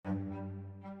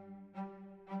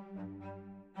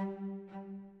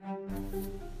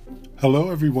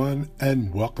Hello, everyone,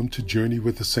 and welcome to Journey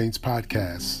with the Saints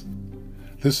podcast.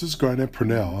 This is Garnet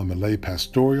Purnell. I'm a lay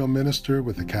pastoral minister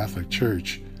with the Catholic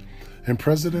Church and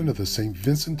president of the St.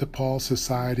 Vincent de Paul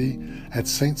Society at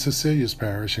St. Cecilia's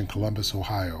Parish in Columbus,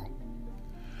 Ohio.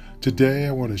 Today,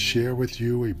 I want to share with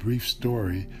you a brief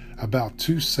story about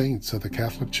two saints of the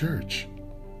Catholic Church.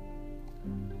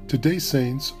 Today's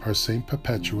saints are St.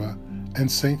 Perpetua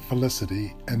and St.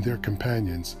 Felicity and their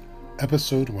companions,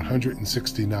 episode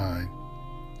 169.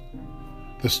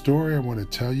 The story I want to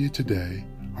tell you today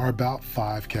are about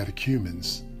 5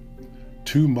 catechumens,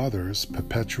 2 mothers,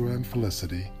 Perpetua and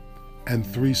Felicity, and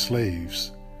 3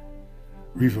 slaves,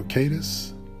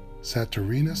 Revocatus,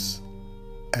 Saturninus,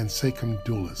 and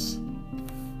Secundulus.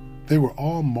 They were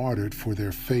all martyred for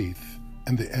their faith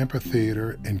in the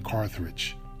amphitheater in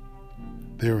Carthage.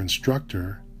 Their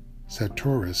instructor,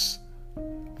 Saturninus,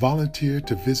 volunteered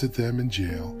to visit them in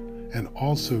jail and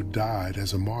also died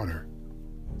as a martyr.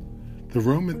 The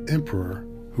Roman emperor,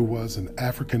 who was an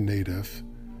African native,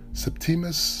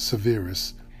 Septimus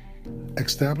Severus,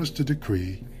 established a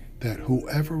decree that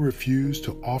whoever refused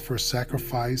to offer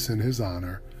sacrifice in his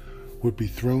honor would be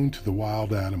thrown to the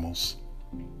wild animals.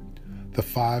 The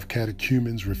 5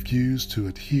 catechumens refused to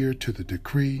adhere to the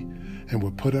decree and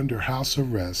were put under house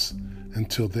arrest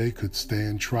until they could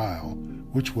stand trial,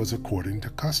 which was according to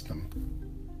custom.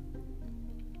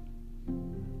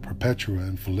 Perpetua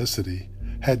and Felicity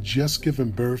had just given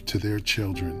birth to their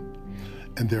children,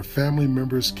 and their family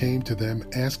members came to them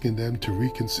asking them to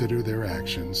reconsider their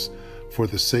actions for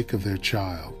the sake of their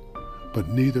child, but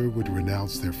neither would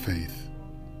renounce their faith.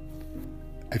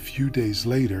 A few days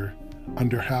later,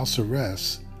 under house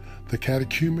arrest, the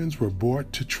catechumens were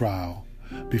brought to trial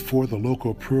before the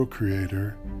local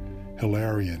procurator,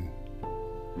 Hilarion.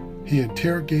 He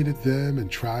interrogated them and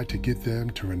tried to get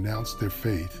them to renounce their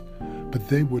faith, but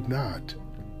they would not.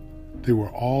 They were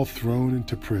all thrown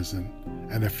into prison,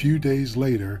 and a few days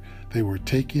later they were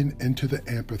taken into the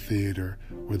amphitheater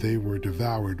where they were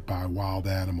devoured by wild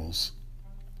animals.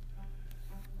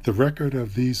 The record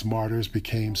of these martyrs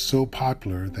became so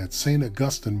popular that St.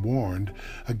 Augustine warned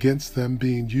against them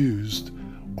being used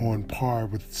on par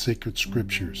with sacred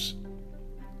scriptures.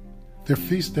 Their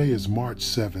feast day is March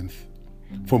 7th.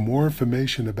 For more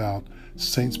information about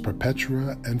Saints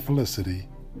Perpetua and Felicity,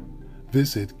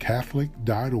 visit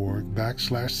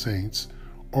catholic.org/saints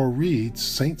or read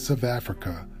Saints of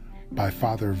Africa by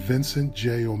Father Vincent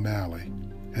J. O'Malley.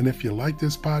 And if you like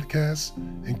this podcast,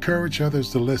 encourage others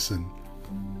to listen